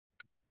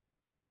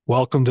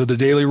Welcome to the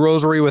Daily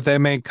Rosary with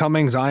M.A.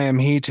 Cummings. I am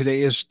he.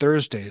 Today is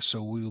Thursday,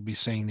 so we will be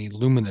saying the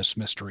Luminous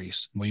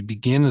mysteries. We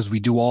begin as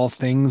we do all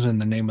things in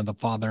the name of the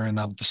Father and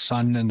of the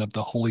Son and of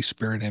the Holy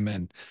Spirit.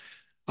 Amen.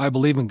 I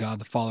believe in God,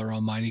 the Father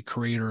Almighty,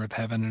 creator of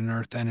heaven and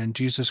earth, and in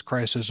Jesus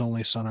Christ, his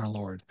only Son, our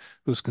Lord,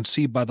 who was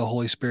conceived by the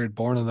Holy Spirit,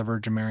 born of the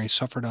Virgin Mary,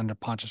 suffered under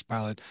Pontius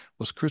Pilate,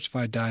 was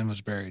crucified, died, and was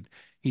buried.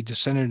 He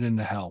descended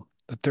into hell.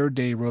 The third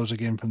day he rose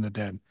again from the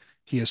dead.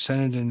 He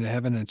ascended into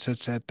heaven and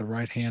sits at the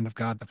right hand of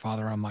God the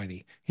Father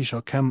Almighty. He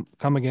shall come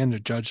again to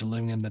judge the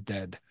living and the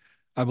dead.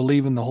 I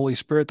believe in the Holy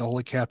Spirit, the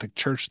Holy Catholic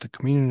Church, the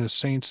communion of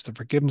saints, the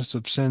forgiveness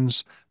of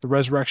sins, the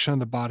resurrection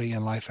of the body,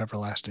 and life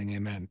everlasting.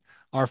 Amen.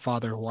 Our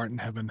Father, who art in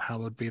heaven,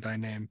 hallowed be thy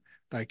name.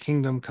 Thy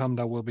kingdom come,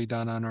 thy will be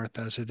done on earth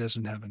as it is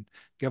in heaven.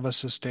 Give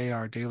us this day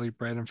our daily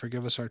bread, and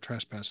forgive us our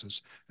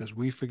trespasses, as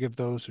we forgive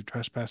those who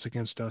trespass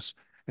against us.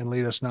 And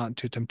lead us not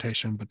into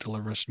temptation, but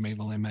deliver us from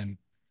evil. Amen.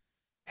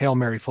 Hail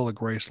Mary, full of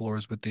grace, the Lord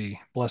is with thee.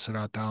 Blessed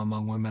art thou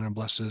among women, and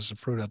blessed is the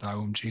fruit of thy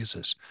womb,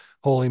 Jesus.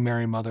 Holy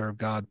Mary, Mother of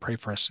God, pray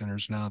for us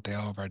sinners now at the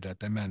hour of our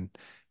death. Amen.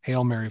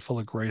 Hail Mary, full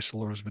of grace, the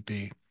Lord is with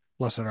thee.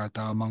 Blessed art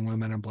thou among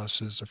women, and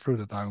blessed is the fruit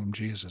of thy womb,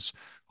 Jesus.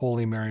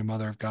 Holy Mary,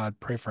 Mother of God,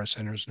 pray for us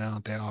sinners now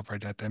at the hour of our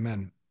death.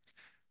 Amen.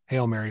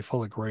 Hail Mary,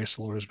 full of grace,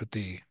 the Lord is with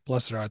thee.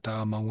 Blessed art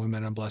thou among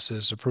women, and blessed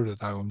is the fruit of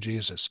thy womb,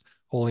 Jesus.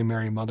 Holy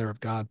Mary, Mother of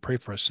God, pray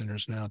for us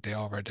sinners now at the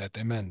hour of our death.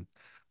 Amen.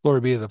 Glory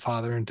be to the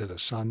Father, and to the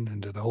Son,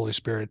 and to the Holy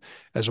Spirit,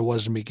 as it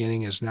was in the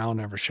beginning, is now, and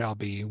ever shall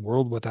be,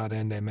 world without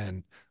end.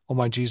 Amen. O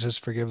my Jesus,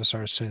 forgive us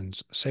our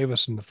sins. Save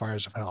us from the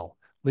fires of hell.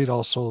 Lead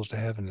all souls to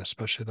heaven,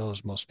 especially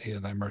those most in need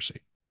of thy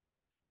mercy.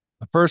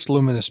 The first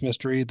luminous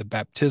mystery, the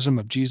baptism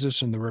of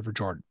Jesus in the River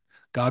Jordan.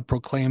 God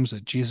proclaims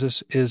that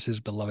Jesus is his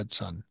beloved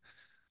Son.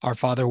 Our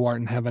Father who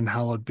art in heaven,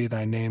 hallowed be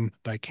thy name.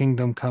 Thy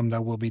kingdom come, thy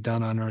will be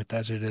done on earth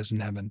as it is in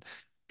heaven.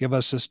 Give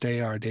us this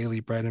day our daily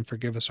bread, and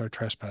forgive us our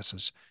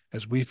trespasses,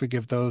 as we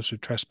forgive those who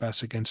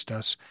trespass against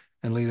us.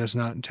 And lead us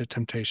not into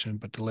temptation,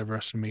 but deliver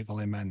us from evil.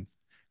 Amen.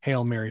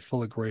 Hail Mary,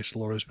 full of grace, the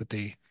Lord is with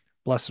thee.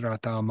 Blessed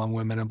art thou among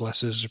women, and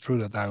blessed is the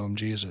fruit of thy womb,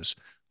 Jesus.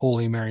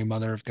 Holy Mary,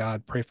 Mother of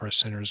God, pray for us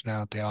sinners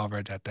now at the hour of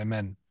our death.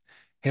 Amen.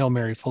 Hail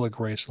Mary, full of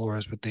grace, the Lord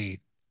is with thee.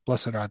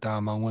 Blessed art thou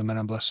among women,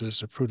 and blessed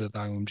is the fruit of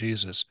thy womb,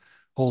 Jesus.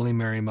 Holy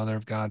Mary, Mother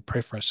of God,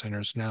 pray for us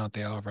sinners now at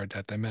the hour of our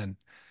death. Amen.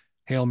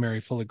 Hail Mary,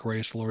 full of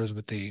grace, the Lord is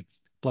with thee.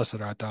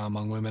 Blessed art thou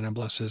among women, and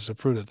blessed is the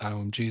fruit of thy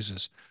womb,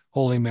 Jesus.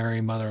 Holy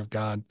Mary, Mother of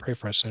God, pray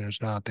for us sinners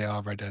now at the hour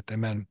of our death.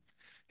 Amen.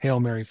 Hail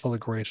Mary, full of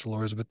grace, the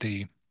Lord is with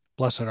thee.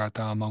 Blessed art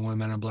thou among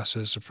women, and blessed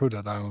is the fruit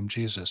of thy womb,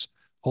 Jesus.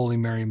 Holy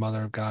Mary,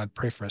 Mother of God,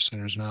 pray for us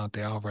sinners now at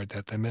the hour of our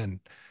death. Amen.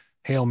 Hail Mary,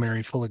 full of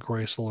grace,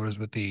 the Lord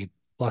is with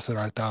thee. Blessed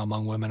art thou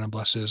among women, and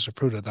blessed is the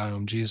fruit of thy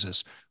womb, Jesus.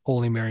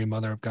 Holy Mary,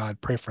 Mother of God,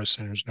 pray for us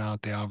sinners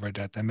now at the hour of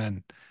our death.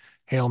 Amen.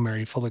 Hail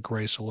Mary, full of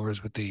grace, the Lord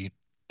is with thee.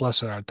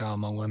 Blessed art thou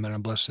among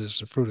women, and blessed is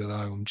the fruit of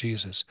thy womb,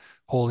 Jesus.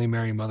 Holy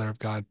Mary, Mother of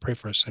God, pray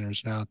for us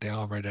sinners now at the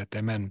hour of our death.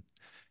 Amen.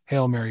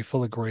 Hail Mary,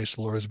 full of grace,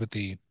 the Lord is with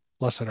thee.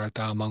 Blessed art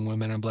thou among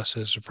women, and blessed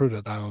is the fruit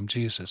of thy womb,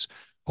 Jesus.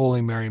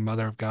 Holy Mary,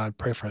 Mother of God,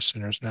 pray for us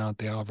sinners now at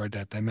the hour of our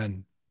death.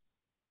 Amen.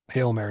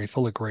 Hail Mary,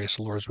 full of grace,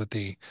 the Lord is with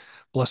thee.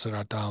 Blessed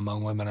art thou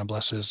among women, and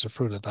blessed is the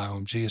fruit of thy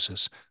womb,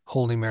 Jesus.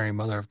 Holy Mary,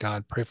 Mother of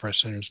God, pray for us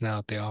sinners now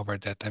at the hour of our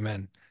death.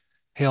 Amen.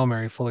 Hail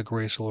Mary, full of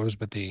grace, the Lord is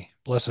with thee.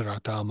 Blessed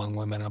art thou among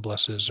women, and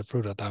blessed is the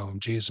fruit of thy womb,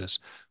 Jesus.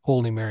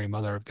 Holy Mary,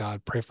 Mother of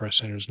God, pray for us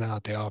sinners now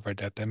at the hour of our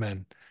death.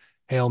 Amen.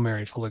 Hail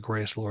Mary, full of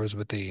grace, the Lord is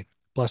with thee.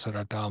 Blessed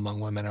art thou among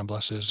women, and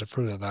blessed is the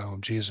fruit of thy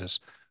womb, Jesus.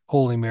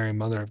 Holy Mary,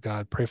 Mother of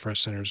God, pray for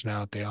us sinners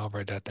now at the hour of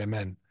our death.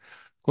 Amen.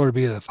 Glory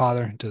be to the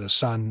Father, to the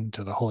Son,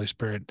 to the Holy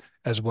Spirit,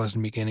 as it was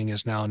in the beginning,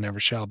 is now, and never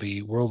shall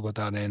be, world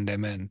without end.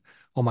 Amen.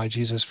 O my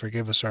Jesus,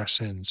 forgive us our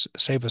sins,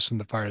 save us from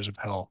the fires of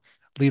hell,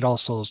 lead all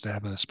souls to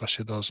heaven,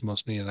 especially those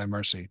most in need of thy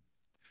mercy.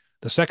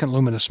 The second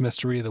luminous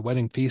mystery, the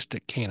wedding feast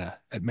at Cana.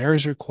 At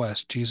Mary's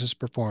request, Jesus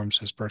performs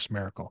his first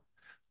miracle.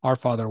 Our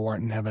Father who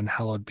art in heaven,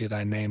 hallowed be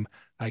thy name.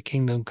 Thy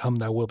kingdom come,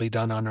 thy will be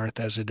done on earth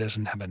as it is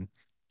in heaven.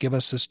 Give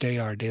us this day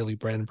our daily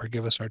bread, and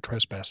forgive us our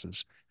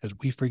trespasses, as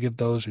we forgive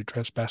those who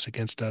trespass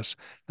against us.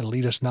 And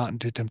lead us not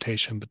into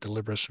temptation, but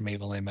deliver us from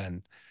evil.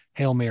 Amen.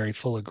 Hail Mary,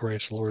 full of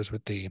grace, the Lord is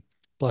with thee.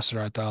 Blessed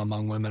art thou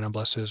among women, and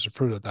blessed is the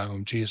fruit of thy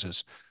womb,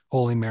 Jesus.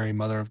 Holy Mary,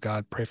 Mother of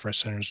God, pray for us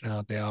sinners now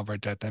at the hour of our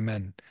death.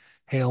 Amen.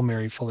 Hail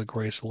Mary, full of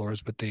grace, the Lord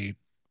is with thee.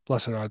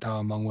 Blessed art thou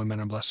among women,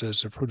 and blessed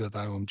is the fruit of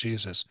thy womb,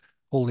 Jesus.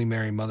 Holy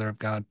Mary, Mother of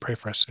God, pray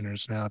for us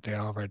sinners now at the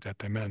hour of our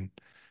death. Amen.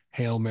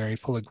 Hail Mary,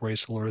 full of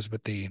grace, the Lord is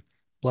with thee.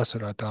 Blessed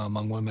art thou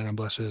among women, and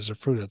blessed is the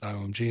fruit of thy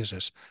womb,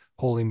 Jesus.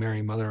 Holy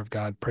Mary, Mother of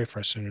God, pray for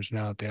us sinners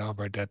now at the hour of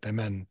our death.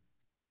 Amen.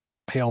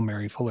 Hail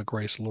Mary, full of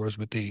grace, the Lord is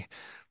with thee.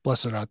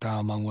 Blessed art thou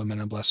among women,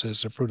 and blessed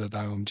is the fruit of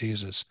thy womb,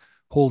 Jesus.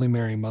 Holy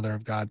Mary, Mother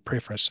of God, pray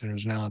for us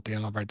sinners now at the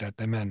hour of our death.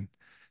 Amen.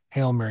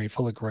 Hail Mary,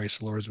 full of grace,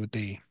 the Lord is with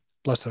thee.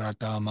 Blessed art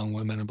thou among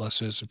women, and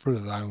blessed is the fruit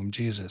of thy womb,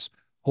 Jesus.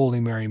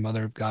 Holy Mary,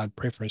 Mother of God,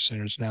 pray for us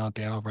sinners now at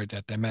the hour of our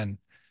death. Amen.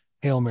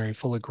 Hail Mary,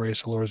 full of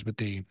grace, the Lord is with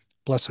thee.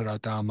 Blessed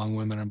art thou among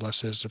women, and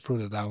blessed is the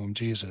fruit of thy womb,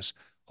 Jesus.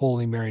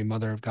 Holy Mary,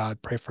 Mother of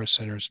God, pray for us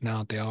sinners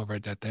now at the hour of our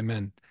death.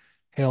 Amen.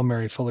 Hail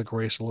Mary, full of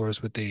grace, the Lord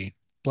is with thee.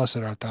 Blessed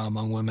art thou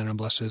among women, and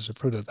blessed is the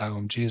fruit of thy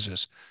womb,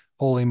 Jesus.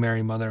 Holy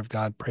Mary, Mother of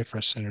God, pray for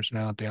us sinners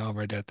now at the hour of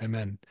our death.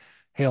 Amen.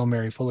 Hail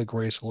Mary, full of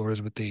grace, the Lord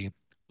is with thee.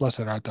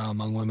 Blessed art thou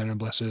among women, and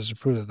blessed is the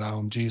fruit of thy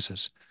womb,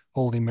 Jesus.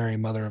 Holy Mary,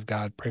 Mother of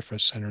God, pray for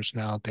us sinners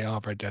now at the hour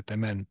of our death.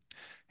 Amen.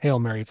 Hail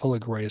Mary, full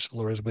of grace, the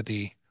Lord is with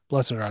thee.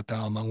 Blessed art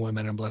thou among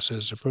women, and blessed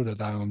is the fruit of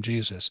thy womb,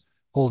 Jesus.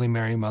 Holy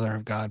Mary, Mother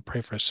of God,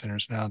 pray for us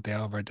sinners now at the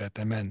hour of our death.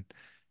 Amen.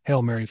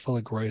 Hail Mary, full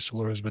of grace, the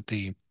Lord is with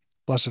thee.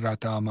 Blessed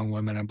art thou among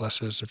women, and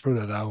blessed is the fruit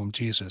of thy womb,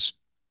 Jesus.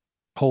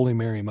 Holy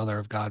Mary, Mother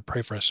of God,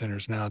 pray for us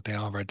sinners now at the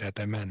hour of our death.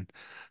 Amen.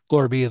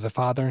 Glory be to the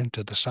Father, and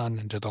to the Son,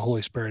 and to the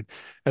Holy Spirit,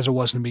 as it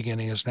was in the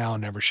beginning, is now,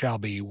 and ever shall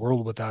be,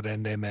 world without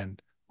end. Amen.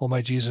 O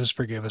my Jesus,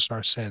 forgive us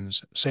our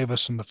sins, save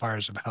us from the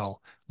fires of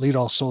hell, lead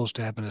all souls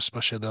to heaven,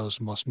 especially those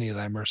who most need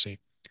thy mercy.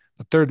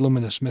 The third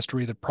luminous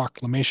mystery, the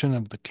proclamation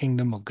of the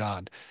kingdom of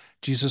God.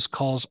 Jesus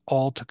calls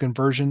all to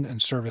conversion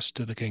and service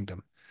to the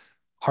kingdom.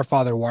 Our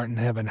Father who art in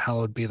heaven,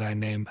 hallowed be thy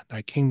name.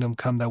 Thy kingdom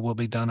come, thy will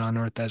be done on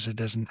earth as it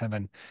is in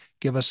heaven.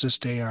 Give us this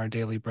day our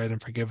daily bread,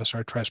 and forgive us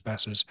our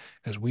trespasses,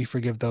 as we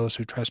forgive those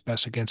who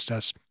trespass against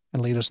us.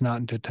 And lead us not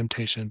into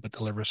temptation, but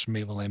deliver us from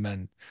evil.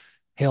 Amen.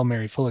 Hail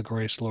Mary, full of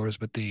grace, the Lord is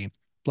with thee.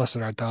 Blessed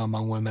art thou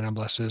among women, and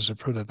blessed is the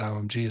fruit of thy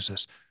womb,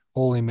 Jesus.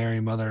 Holy Mary,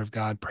 Mother of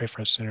God, pray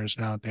for us sinners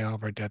now at the hour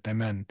of our death.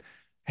 Amen.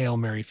 Hail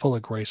Mary, full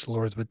of grace, the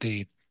Lord is with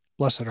thee.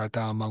 Blessed art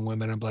thou among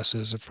women, and blessed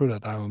is the fruit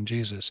of thy womb,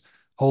 Jesus.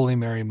 Holy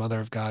Mary, Mother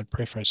of God,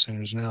 pray for us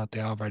sinners now at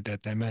the hour of our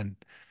death. Amen.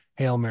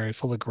 Hail Mary,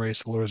 full of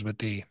grace, the Lord is with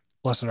thee.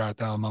 Blessed art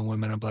thou among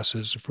women, and blessed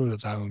is the fruit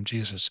of thy womb,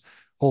 Jesus.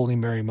 Holy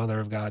Mary, Mother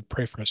of God,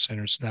 pray for us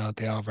sinners now at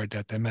the hour of our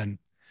death. Amen.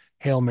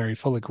 Hail Mary,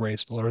 full of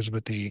grace, the Lord is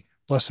with thee.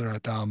 Blessed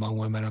art thou among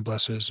women, and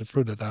blessed is the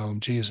fruit of thy womb,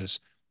 Jesus.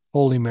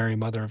 Holy Mary,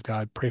 Mother of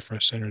God, pray for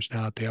us sinners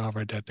now at the hour of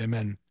our death.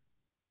 Amen.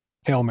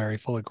 Hail Mary,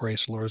 full of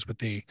grace, the Lord is with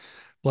thee.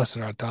 Blessed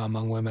art thou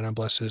among women, and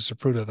blessed is the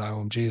fruit of thy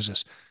womb,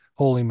 Jesus.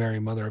 Holy Mary,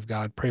 Mother of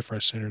God, pray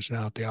for us sinners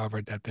now at the hour of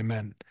our death.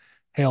 Amen.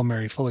 Hail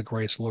Mary, full of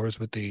grace, the Lord is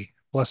with thee.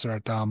 Blessed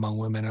art thou among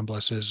women, and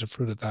blessed is the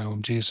fruit of thy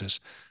womb, Jesus.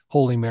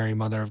 Holy Mary,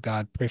 Mother of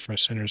God, pray for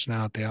us sinners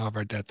now at the hour of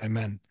our death.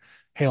 Amen.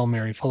 Hail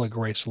Mary, full of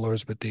grace, the Lord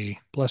is with thee.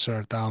 Blessed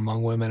art thou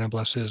among women, and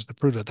blessed is the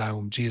fruit of thy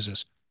womb,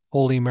 Jesus.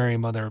 Holy Mary,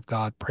 Mother of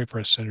God, pray for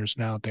us sinners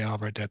now at the hour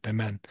of our death.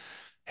 Amen.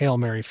 Hail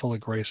Mary, full of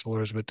grace, the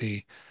Lord is with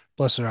thee.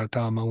 Blessed art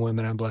thou among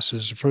women, and blessed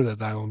is the fruit of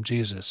thy womb,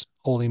 Jesus.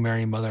 Holy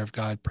Mary, Mother of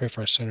God, pray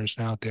for us sinners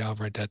now at the hour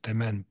of our death.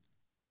 Amen.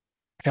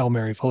 Hail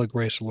Mary, full of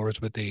grace, the Lord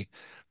is with thee.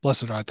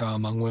 Blessed art thou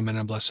among women,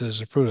 and blessed is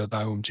the fruit of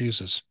thy womb,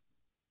 Jesus.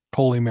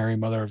 Holy Mary,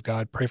 Mother of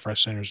God, pray for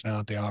us sinners now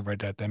at the hour of our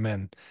death.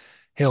 Amen.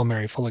 Hail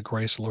Mary, full of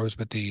grace, the Lord is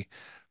with thee.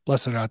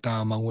 Blessed art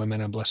thou among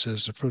women, and blessed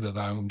is the fruit of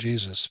thy womb,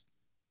 Jesus.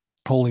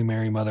 Holy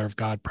Mary, Mother of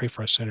God, pray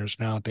for us sinners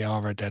now at the hour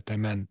of our death.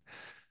 Amen.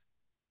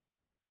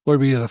 Glory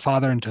be to the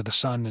Father, and to the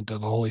Son, and to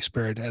the Holy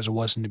Spirit, as it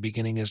was in the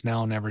beginning, is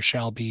now, and ever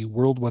shall be,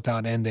 world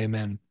without end.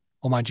 Amen.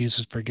 O my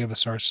Jesus, forgive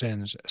us our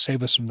sins,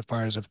 save us from the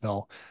fires of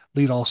hell,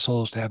 lead all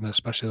souls to heaven,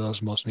 especially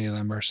those most in need of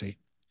thy mercy.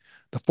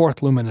 The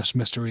fourth luminous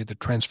mystery, the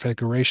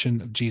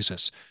transfiguration of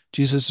Jesus.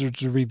 Jesus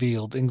is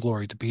revealed in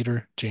glory to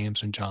Peter,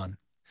 James, and John.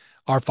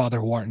 Our Father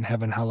who art in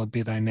heaven, hallowed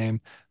be thy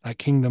name. Thy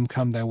kingdom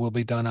come, thy will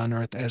be done on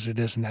earth as it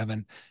is in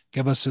heaven.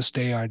 Give us this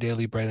day our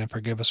daily bread, and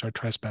forgive us our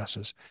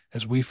trespasses,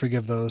 as we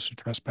forgive those who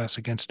trespass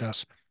against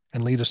us.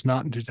 And lead us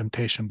not into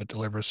temptation, but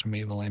deliver us from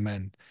evil.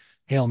 Amen.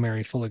 Hail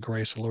Mary, full of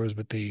grace, the Lord is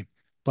with thee.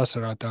 Blessed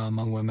art thou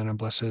among women, and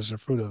blessed is the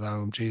fruit of thy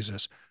womb,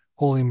 Jesus.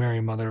 Holy Mary,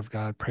 Mother of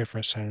God, pray for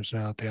us sinners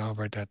now at the hour of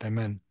our death.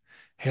 Amen.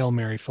 Hail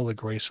Mary, full of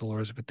grace, the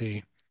Lord is with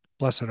thee.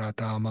 Blessed art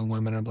thou among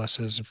women, and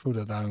blessed is the fruit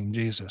of thy womb,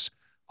 Jesus.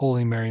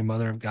 Holy Mary,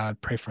 Mother of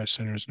God, pray for us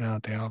sinners now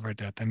at the hour of our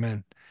death.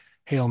 Amen.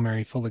 Hail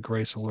Mary, full of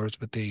grace, the Lord is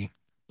with thee.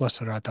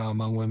 Blessed art thou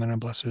among women,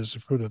 and blessed is the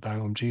fruit of thy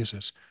womb,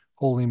 Jesus.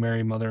 Holy Mary,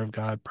 Mother of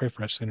God, pray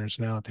for us sinners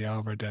now at the hour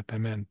of our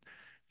death. Amen.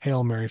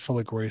 Hail Mary, full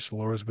of grace, the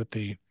Lord is with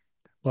thee.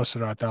 Blessed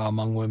art thou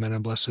among women, and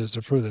blessed is the fruit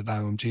of thy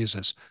womb, Jesus.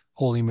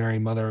 Holy Mary,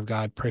 Mother of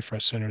God, pray for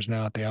us sinners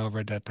now at the hour of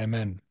our death.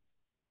 Amen.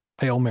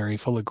 Hail Mary,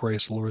 full of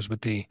grace, the Lord is with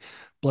thee.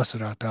 Blessed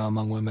art thou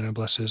among women, and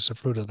blessed is the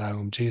fruit of thy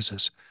womb,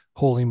 Jesus.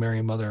 Holy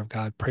Mary, Mother of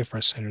God, pray for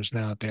us sinners now at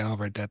the hour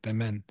of our death.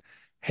 Amen.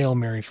 Hail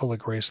Mary, full of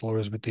grace, the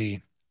Lord is with thee.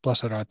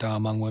 Blessed art thou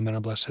among women,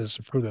 and blessed is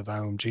the fruit of thy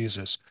womb,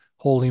 Jesus.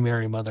 Holy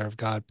Mary, Mother of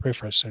God, pray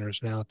for us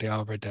sinners now at the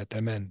hour of our death.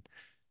 Amen.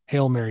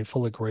 Hail Mary,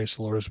 full of grace,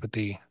 the Lord is with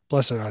thee.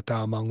 Blessed art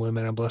thou among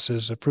women, and blessed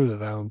is the fruit of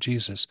thy womb,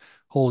 Jesus.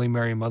 Holy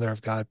Mary, Mother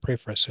of God, pray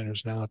for us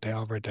sinners now at the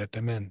hour of our death.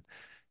 Amen.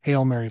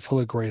 Hail Mary, full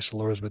of grace, the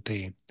Lord is with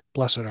thee.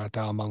 Blessed art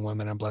thou among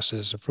women, and blessed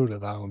is the fruit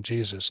of thy womb,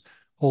 Jesus.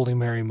 Holy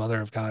Mary,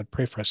 Mother of God,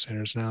 pray for us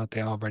sinners now at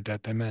the hour of our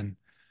death. Amen.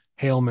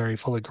 Hail Mary,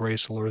 full of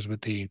grace, the Lord is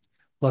with thee.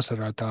 Blessed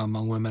art thou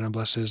among women, and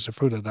blessed is the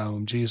fruit of thy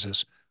womb,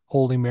 Jesus.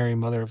 Holy Mary,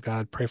 Mother of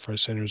God, pray for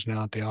us sinners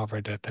now at the hour of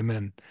our death.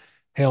 Amen.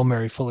 Hail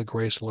Mary, full of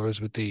grace, the Lord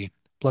is with thee.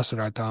 Blessed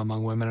art thou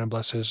among women, and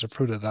blessed is the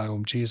fruit of thy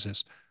womb,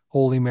 Jesus.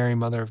 Holy Mary,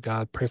 Mother of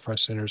God, pray for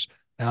us sinners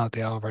now at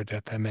the hour of our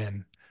death.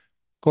 Amen.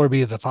 Glory be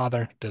to the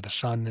Father, to the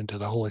Son, and to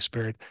the Holy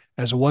Spirit,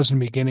 as it was in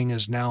the beginning,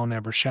 is now, and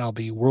ever shall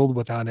be, world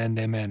without end.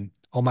 Amen.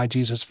 O my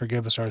Jesus,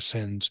 forgive us our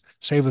sins.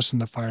 Save us from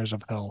the fires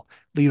of hell.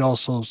 Lead all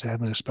souls to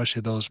heaven,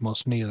 especially those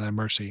most in need of thy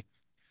mercy.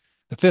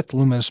 The fifth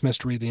luminous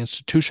mystery, the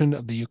institution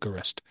of the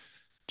Eucharist.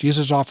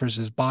 Jesus offers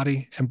his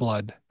body and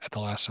blood at the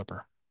Last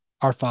Supper.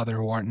 Our Father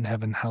who art in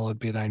heaven, hallowed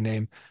be thy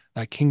name.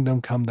 Thy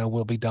kingdom come, thy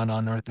will be done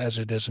on earth as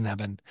it is in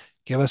heaven.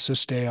 Give us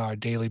this day our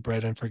daily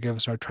bread, and forgive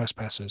us our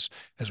trespasses,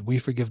 as we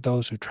forgive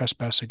those who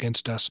trespass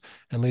against us.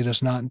 And lead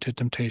us not into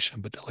temptation,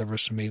 but deliver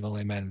us from evil.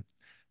 Amen.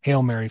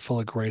 Hail Mary, full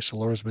of grace, the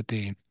Lord is with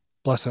thee.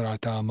 Blessed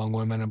art thou among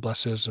women, and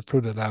blessed is the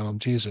fruit of thy womb,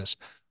 Jesus.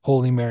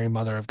 Holy Mary,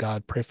 Mother of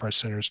God, pray for us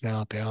sinners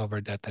now at the hour of our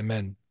death.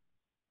 Amen.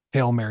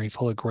 Hail Mary,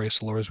 full of grace,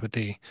 the Lord is with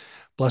thee.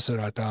 Blessed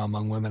art thou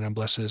among women, and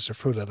blessed is the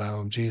fruit of thy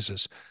womb,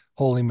 Jesus.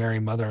 Holy Mary,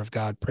 Mother of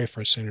God, pray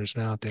for us sinners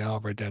now at the hour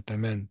of our death.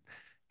 Amen.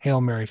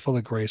 Hail Mary, full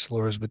of grace, the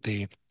Lord is with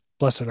thee.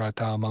 Blessed art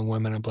thou among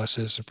women, and blessed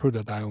is the fruit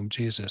of thy womb,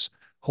 Jesus.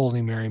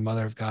 Holy Mary,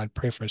 Mother of God,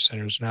 pray for us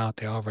sinners now at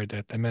the hour of our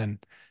death. Amen.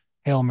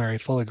 Hail Mary,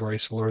 full of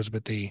grace, the Lord is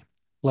with thee.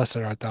 Blessed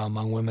art thou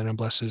among women, and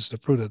blessed is the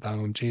fruit of thy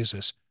womb,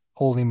 Jesus.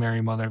 Holy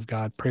Mary, Mother of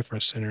God, pray for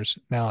us sinners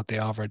now at the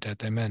hour of our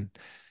death. Amen.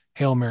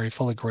 Hail Mary,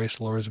 full of grace,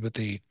 the Lord is with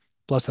thee.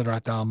 Blessed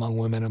art thou among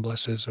women, and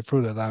blessed is the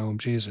fruit of thy womb,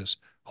 Jesus.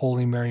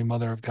 Holy Mary,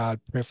 Mother of God,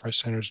 pray for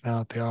us sinners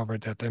now at the hour of our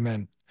death.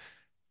 Amen.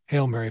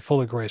 Hail Mary,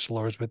 full of grace, the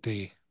Lord is with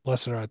thee.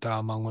 Blessed art thou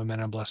among women,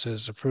 and blessed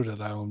is the fruit of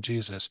thy womb,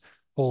 Jesus.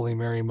 Holy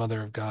Mary,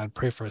 Mother of God,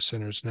 pray for us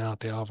sinners now at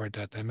the hour of our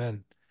death.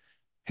 Amen.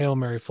 Hail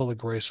Mary, full of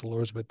grace, the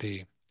Lord is with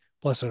thee.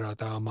 Blessed art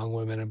thou among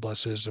women, and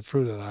blessed is the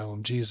fruit of thy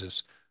womb,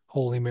 Jesus.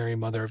 Holy Mary,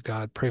 Mother of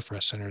God, pray for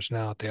us sinners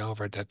now at the hour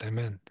of our death.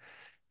 Amen.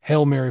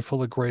 Hail Mary,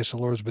 full of grace, the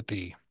Lord is with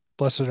thee.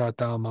 Blessed art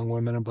thou among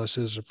women, and blessed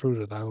is the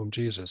fruit of thy womb,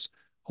 Jesus.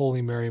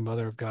 Holy Mary,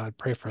 Mother of God,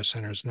 pray for us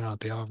sinners now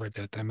at the hour of our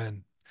death.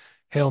 Amen.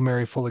 Hail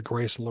Mary, full of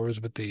grace, the Lord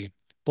is with thee.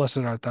 Blessed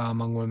art thou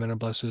among women, and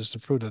blessed is the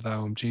fruit of thy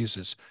womb,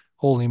 Jesus.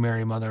 Holy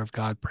Mary, Mother of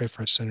God, pray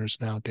for us sinners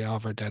now at the hour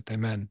of our death.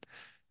 Amen.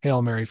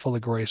 Hail Mary, full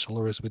of grace, the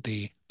Lord is with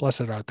thee.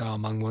 Blessed art thou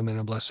among women,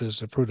 and blessed is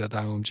the fruit of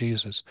thy womb,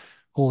 Jesus.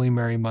 Holy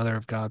Mary, Mother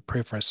of God,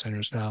 pray for us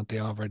sinners now at the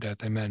hour of our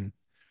death. Amen.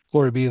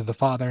 Glory be to the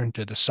Father, and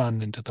to the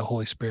Son, and to the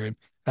Holy Spirit,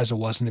 as it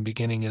was in the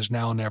beginning, is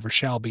now, and ever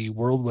shall be,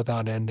 world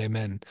without end.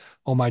 Amen.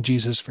 O my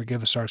Jesus,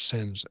 forgive us our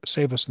sins,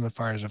 save us from the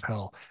fires of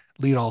hell,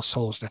 lead all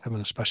souls to heaven,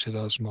 especially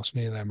those most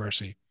in need of thy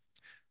mercy.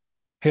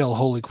 Hail,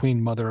 Holy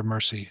Queen, Mother of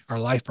Mercy, our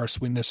life, our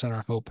sweetness, and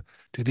our hope.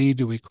 To thee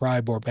do we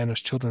cry, poor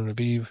banished children of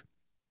Eve.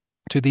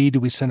 To thee do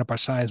we send up our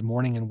sighs,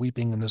 mourning and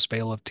weeping in this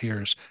vale of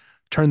tears.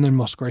 Turn then,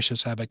 most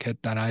gracious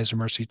Advocate, thine eyes of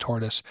mercy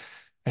toward us,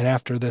 and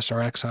after this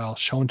our exile,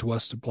 show unto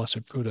us the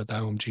blessed fruit of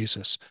thy womb,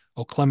 Jesus.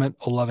 O clement,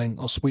 O loving,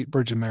 O sweet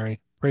Virgin Mary,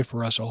 pray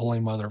for us, O Holy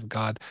Mother of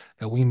God,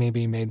 that we may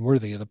be made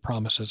worthy of the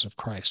promises of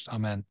Christ.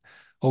 Amen.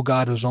 O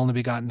God, whose only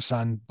begotten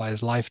Son, by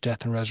his life,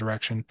 death, and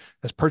resurrection,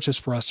 has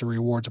purchased for us the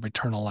rewards of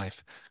eternal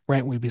life,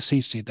 grant, we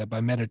beseech thee, that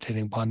by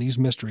meditating upon these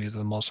mysteries of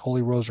the most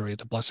holy Rosary of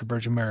the Blessed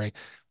Virgin Mary,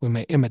 we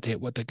may imitate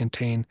what they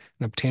contain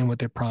and obtain what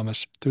they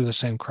promise, through the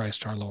same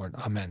Christ our Lord.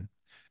 Amen.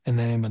 In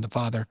the name of the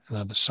Father, and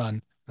of the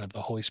Son, and of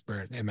the Holy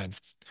Spirit. Amen.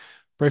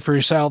 Pray for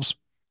yourselves.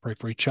 Pray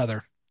for each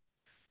other.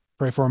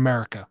 Pray for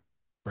America.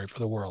 Pray for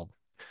the world.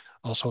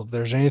 Also, if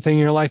there's anything in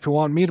your life you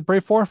want me to pray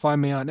for,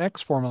 find me on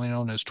X, formerly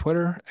known as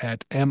Twitter,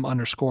 at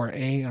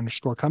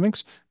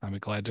M_A_Cummings. I'll be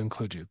glad to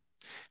include you.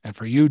 And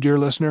for you, dear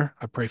listener,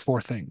 I pray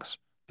four things: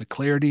 the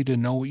clarity to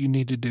know what you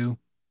need to do,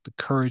 the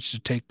courage to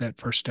take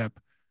that first step,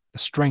 the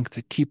strength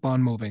to keep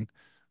on moving,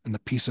 and the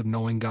peace of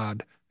knowing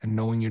God and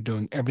knowing you're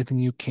doing everything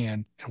you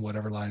can in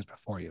whatever lies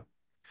before you.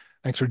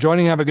 Thanks for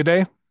joining. Have a good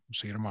day.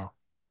 See you tomorrow.